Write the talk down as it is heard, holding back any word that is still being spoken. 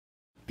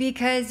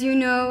Because you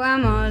know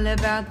I'm all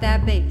about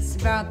that bass,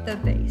 about the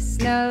bass,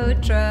 no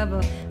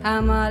trouble.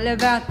 I'm all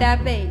about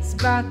that bass,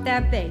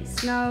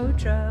 no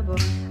trouble.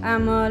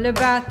 I'm all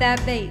about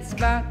that bass,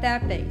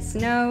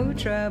 no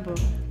trouble.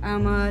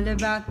 I'm all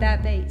about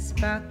that bass,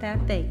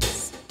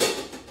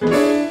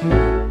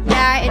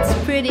 Yeah, it's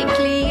pretty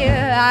clear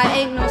I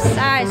ain't no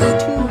size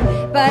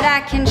 2, but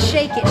I can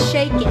shake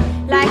it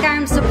like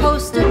I'm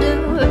supposed to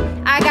do.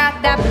 I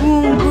got that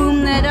boom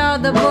boom that all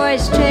the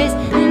boys chase,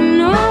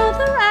 and all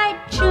the right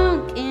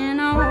junk in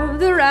all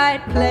the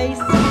right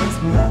places.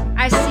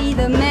 I see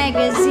the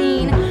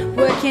magazine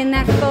working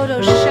that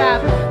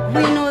Photoshop.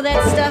 We know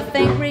that stuff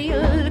ain't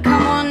real.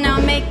 Come on now,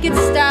 make it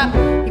stop.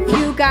 If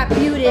you got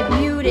beauty,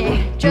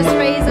 just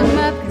raise them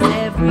up, 'cause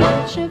every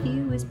inch of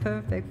you is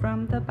perfect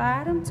from the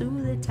bottom to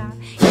the top.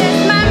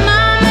 Yes, my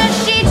mama,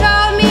 she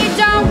told me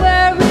don't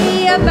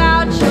worry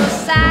about your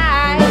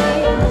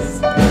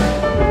size,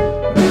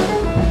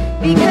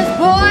 because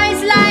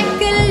boys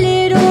like a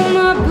little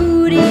more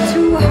booty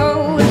to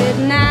hold at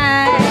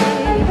night.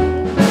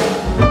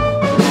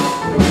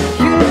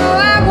 You know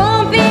I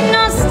won't be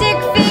no stick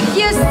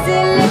figure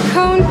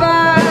silicone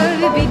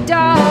Barbie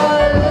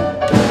doll.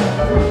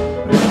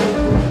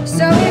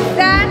 So if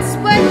that's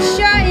what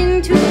you're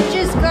into,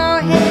 just go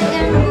ahead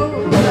and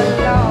move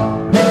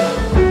along.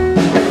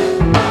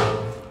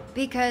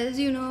 Because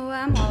you know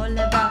I'm all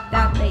about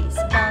that bass,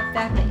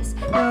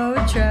 no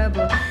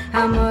trouble.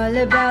 I'm all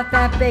about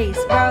that bass,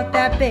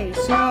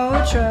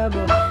 no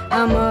trouble.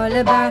 I'm all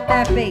about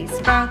that bass,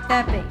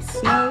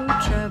 no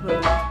trouble.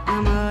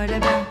 I'm all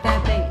about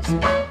that bass,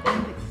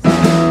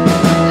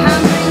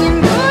 I'm bringing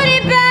booty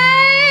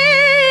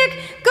back.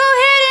 Go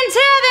ahead and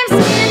tell them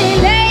skinny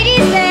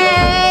ladies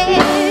that.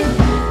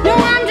 No,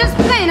 I'm just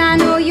playing, I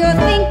know you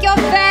think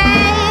you're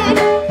fat,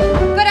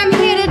 but I'm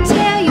here to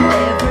tell you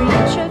every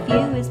inch of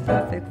you is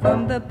perfect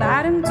from the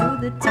bottom to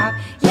the top.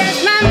 Yes,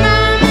 my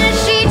mama,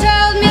 she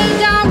told me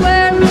don't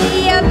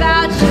worry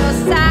about your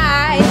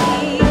size,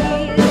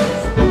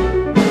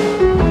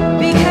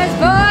 because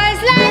boys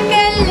like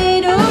a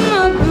little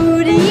more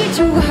booty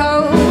to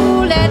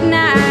hold at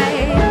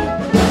night.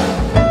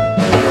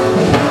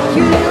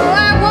 You know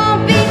I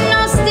won't be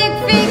no stick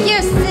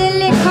figure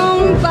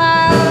silicone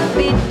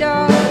Barbie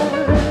doll.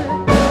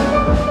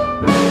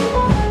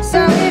 So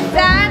if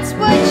that's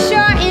what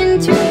you're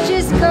into,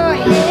 just go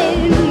ahead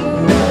and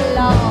move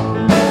along.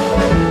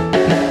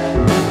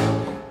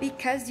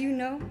 Because you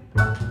know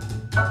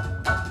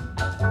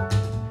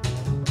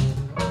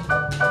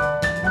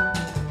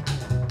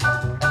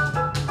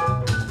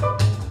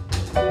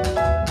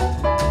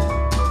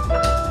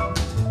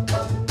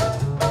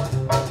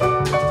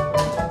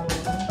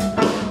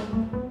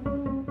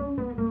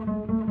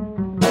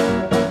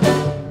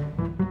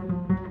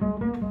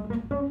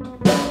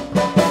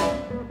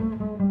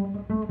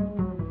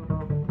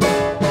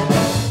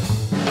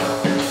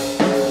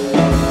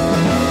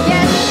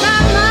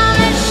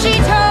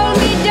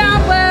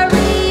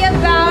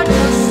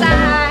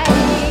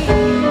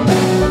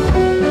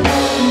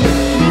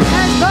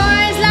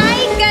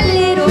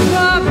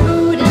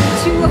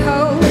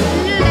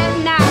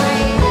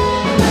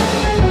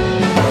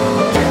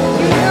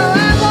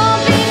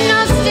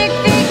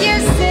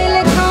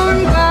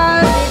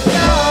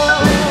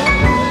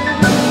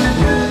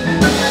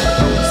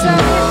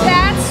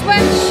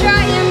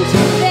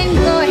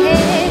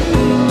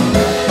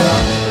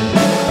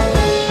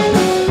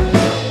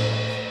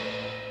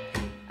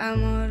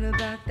I'm all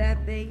about that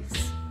bass.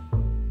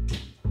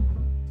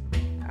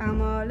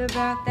 I'm all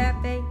about that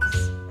bass.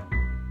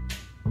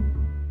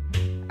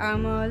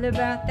 I'm all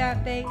about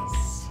that bass.